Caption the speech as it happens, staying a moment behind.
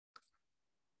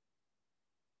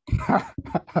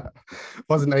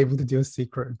Wasn't able to do a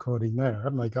secret recording there. Oh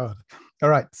my God. All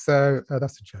right. So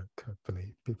that's a joke.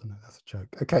 Hopefully people know that's a joke.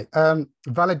 Okay.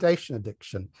 Validation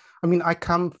addiction. I mean, I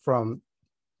come from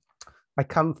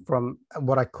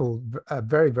what I call a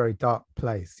very, very dark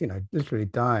place, you know, literally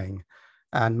dying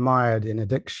and mired in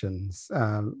addictions.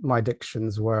 My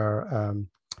addictions were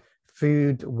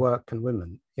food, work, and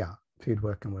women. Yeah, food,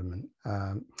 work, and women.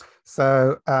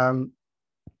 So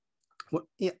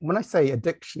when I say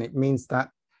addiction, it means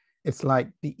that it's like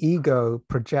the ego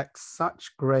projects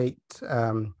such great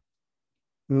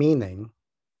meaning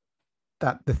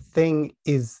that the thing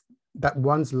is that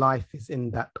one's life is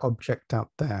in that object out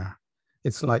there.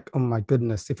 It's like, oh my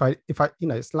goodness, if I, you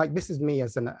know, it's like, this is me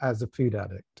as a food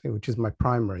addict, which is my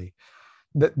primary.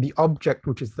 The object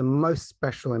which is the most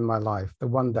special in my life, the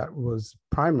one that was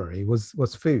primary, was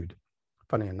food.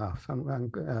 Funny enough,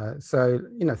 so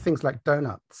you know, things like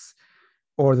donuts,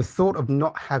 or the thought of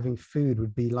not having food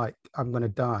would be like, I'm going to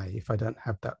die if I don't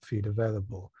have that food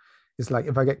available. It's like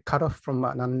if I get cut off from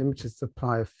an unlimited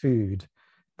supply of food,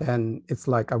 then it's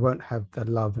like I won't have the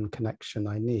love and connection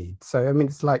I need. So I mean,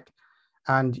 it's like,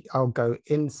 and I'll go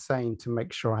insane to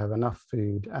make sure I have enough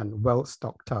food and well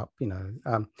stocked up, you know.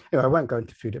 I won't go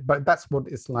into food, but that's what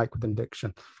it's like with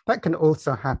addiction. That can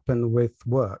also happen with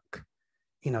work.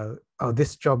 You know, oh,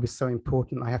 this job is so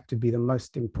important. I have to be the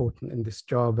most important in this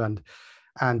job.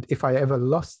 And if I ever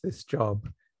lost this job,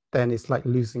 then it's like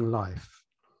losing life.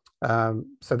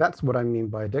 So that's what I mean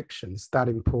by addiction. It's that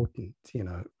important, you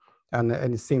know. And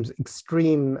it seems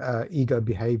extreme ego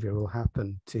behavior will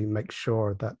happen to make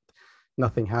sure that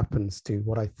nothing happens to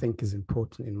what I think is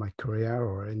important in my career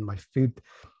or in my food,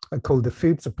 called the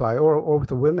food supply, or with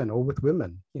a women, or with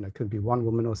women. You know, it could be one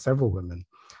woman or several women.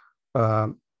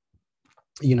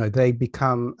 You know, they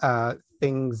become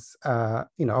things,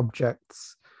 you know,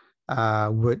 objects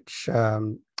which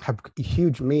have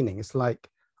huge meaning. It's like,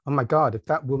 oh my God, if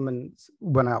that woman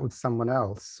went out with someone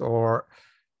else, or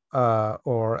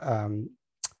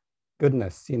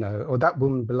goodness, you know, or that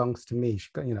woman belongs to me,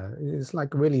 you know, it's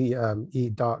like really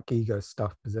dark ego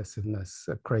stuff, possessiveness,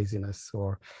 craziness,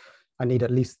 or I need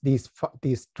at least these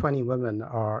 20 women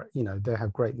are, you know, they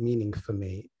have great meaning for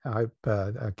me. I hope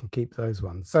I can keep those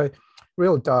ones. So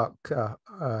real dark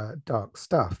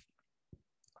stuff.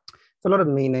 It's a lot of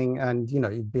meaning, and, you know,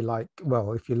 you'd be like,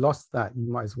 well, if you lost that,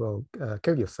 you might as well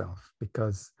kill yourself,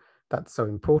 because that's so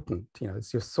important. You know,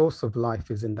 it's your source of life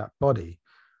is in that body,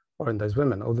 or in those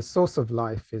women, or the source of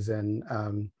life is in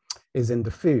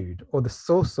the food, or the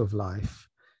source of life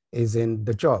is in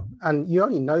the job. And you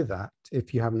only know that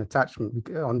if you have an attachment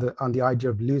on the idea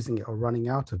of losing it or running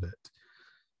out of it.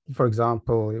 For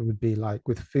example, it would be like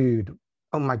with food.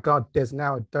 Oh my God, there's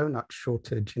now a donut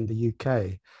shortage in the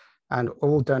UK, and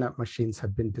all donut machines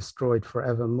have been destroyed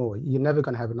forevermore. You're never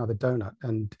going to have another donut.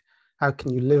 And how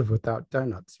can you live without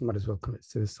donuts? You might as well commit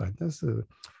suicide.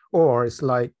 Or it's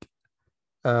like,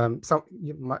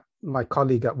 my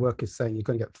colleague at work is saying you're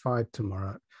going to get fired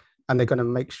tomorrow, and they're going to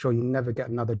make sure you never get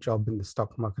another job in the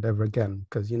stock market ever again,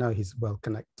 because, you know, he's well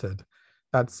connected.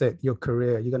 That's it, your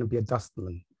career, you're going to be a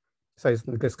dustman. So it's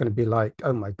going to be like,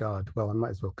 oh my God, well, I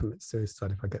might as well commit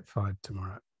suicide if I get fired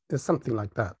tomorrow. There's something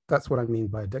like that. That's what I mean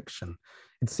by addiction.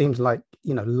 It seems like,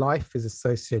 you know, life is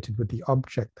associated with the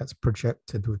object that's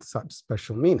projected with such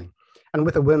special meaning. And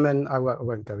with a woman, I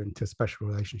won't go into a special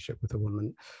relationship with a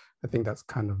woman. I think that's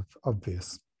kind of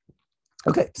obvious.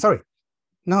 Okay, sorry.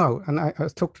 No, and I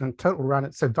was talking in total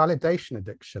random. So validation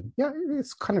addiction. Yeah,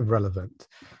 it's kind of relevant.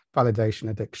 Validation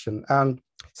addiction.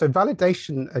 So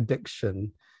validation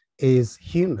addiction is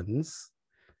humans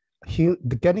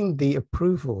getting the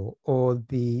approval or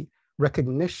the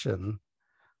recognition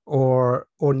or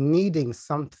needing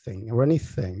something or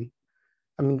anything.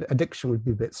 I mean, addiction would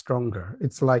be a bit stronger.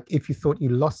 It's like if you thought you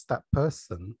lost that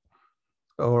person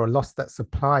or lost that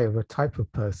supply of a type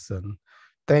of person,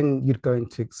 then you'd go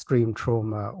into extreme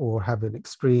trauma or have an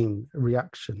extreme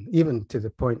reaction, even to the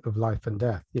point of life and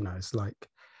death. You know, it's like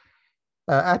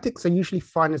addicts are usually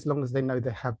fine as long as they know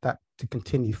they have that to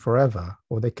continue forever,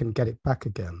 or they can get it back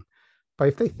again. But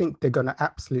if they think they're going to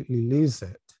absolutely lose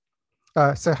it,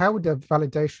 so how would a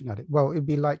validation addict? Well, it'd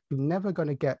be like, you're never going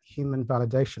to get human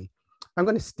validation. I'm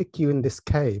going to stick you in this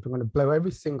cave. I'm going to blow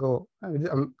every single,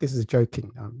 this is joking.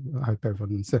 I hope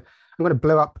everyone, so I'm going to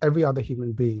blow up every other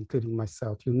human being, including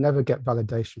myself. You'll never get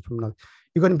validation from another.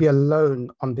 You're going to be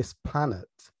alone on this planet,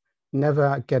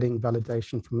 never getting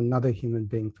validation from another human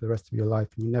being for the rest of your life,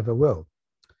 and you never will.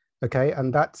 Okay,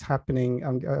 and that's happening.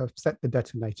 I've set the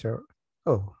detonator.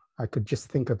 Oh, I could just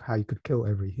think of how you could kill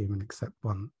every human except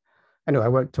one. Anyway, I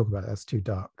won't talk about it. That's too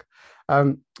dark.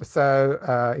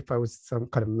 If I was some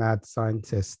kind of mad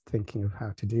scientist thinking of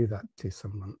how to do that to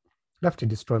someone, I'd have to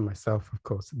destroy myself, of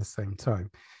course, at the same time.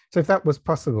 So if that was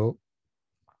possible,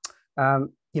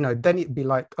 then it'd be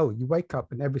like, oh, you wake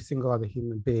up and every single other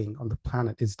human being on the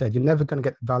planet is dead. You're never going to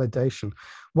get validation.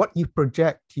 What you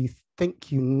project, you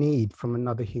think you need from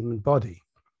another human body.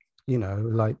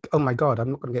 Like, oh my God,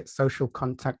 I'm not going to get social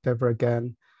contact ever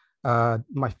again.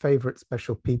 My favorite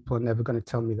special people are never going to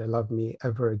tell me they love me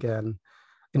ever again.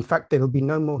 In fact, there'll be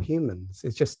no more humans.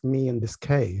 It's just me in this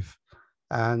cave,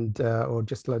 and or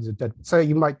just loads of dead. So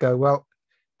you might go, well,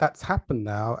 that's happened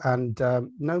now, and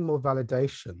no more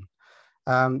validation.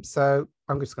 So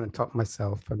I'm just going to top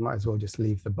myself. I might as well just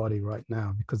leave the body right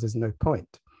now because there's no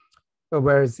point. But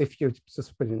whereas if you're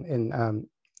just putting in,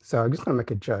 so I'm just going to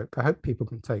make a joke. I hope people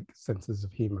can take senses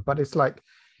of humor, but it's like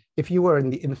if you were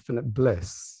in the infinite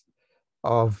bliss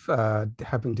of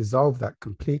having dissolved that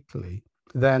completely,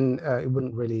 then it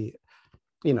wouldn't really,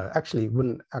 actually, it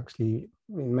wouldn't actually,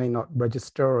 it may not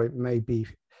register, or it may be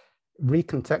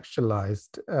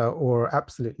recontextualized or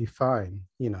absolutely fine.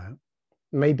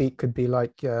 Maybe it could be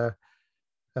like you're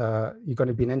going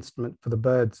to be an instrument for the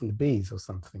birds and the bees or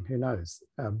something. Who knows?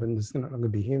 But there's not going to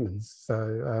be humans.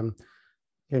 So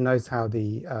who knows how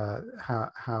the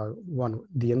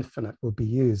the infinite will be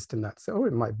used in that. Or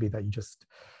it might be that you just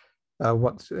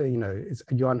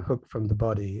you unhook from the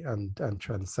body and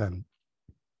transcend.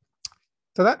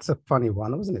 So that's a funny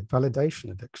one, wasn't it?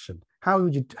 Validation addiction. How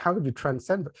would you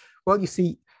transcend? Well, you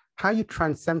see, how you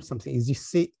transcend something is you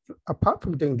see, apart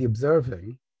from doing the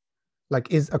observing,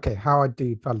 like how I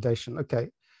do validation. Okay,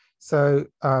 so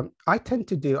I tend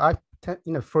to do,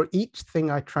 for each thing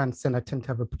I transcend, I tend to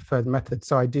have a preferred method.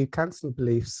 So I do canceling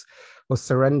beliefs or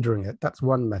surrendering it. That's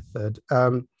one method.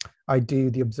 I do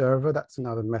the observer. That's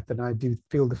another method. And I do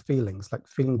feel the feelings, like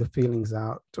feeling the feelings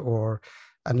out,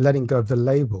 and letting go of the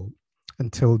label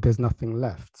until there's nothing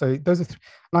left. So those are three.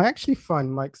 And I actually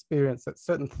find my experience that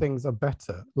certain things are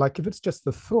better. Like if it's just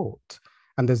the thought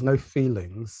and there's no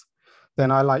feelings,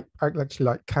 then I actually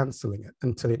like canceling it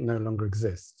until it no longer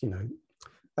exists.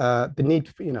 The need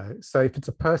for, so if it's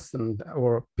a person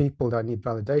or people that I need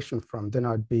validation from, then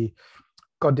I'd be,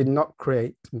 God did not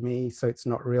create me, so it's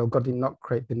not real. God did not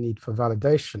create the need for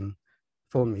validation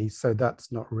for me, so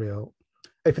that's not real.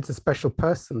 If it's a special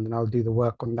person, then I'll do the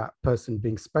work on that person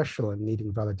being special and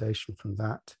needing validation from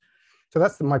that. So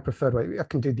that's my preferred way. I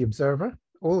can do the observer.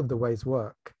 All of the ways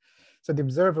work. So the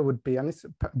observer would be, and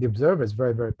the observer is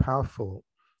very, very powerful,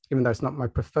 even though it's not my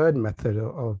preferred method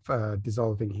of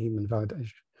dissolving human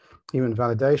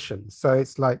validation. So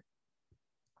it's like,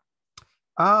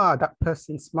 that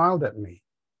person smiled at me.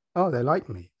 Oh, they like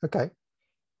me. Okay.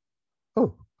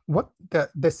 Oh,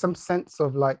 there's some sense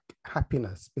of like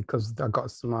happiness because I got a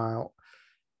smile.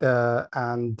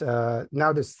 And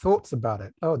now there's thoughts about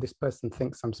it. Oh, this person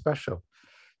thinks I'm special.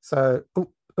 So,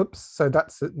 oops. So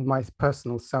that's my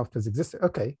personal self has existed.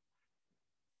 Okay.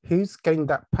 Who's getting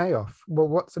that payoff? Well,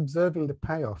 what's observing the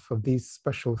payoff of these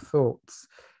special thoughts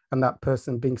and that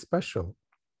person being special?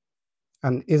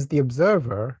 And is the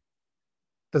observer,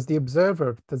 does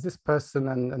this person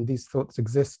and these thoughts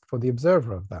exist for the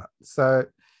observer of that? So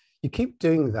you keep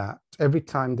doing that every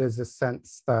time there's a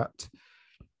sense that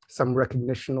some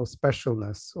recognition or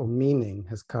specialness or meaning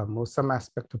has come, or some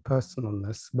aspect of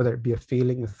personalness, whether it be a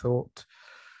feeling, a thought,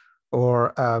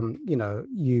 or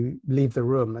you leave the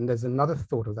room and there's another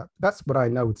thought of that. That's what I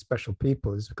know with special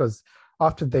people, is because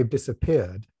after they've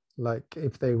disappeared, like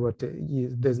if they were to,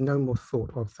 there's no more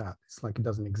thought of that. It's like it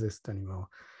doesn't exist anymore.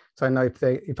 So I know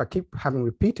if I keep having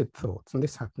repeated thoughts, and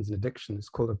this happens in addiction, it's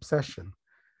called obsession,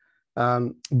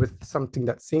 with something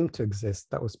that seemed to exist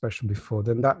that was special before,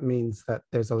 then that means that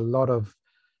there's a lot of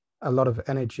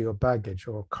energy or baggage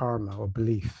or karma or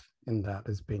belief in that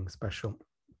as being special.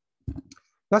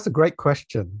 That's a great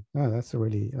question. Oh, that's a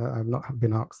really, I've not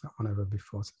been asked that one ever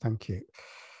before, so thank you.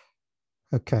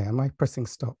 Okay, am I pressing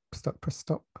stop? Press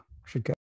stop. Should get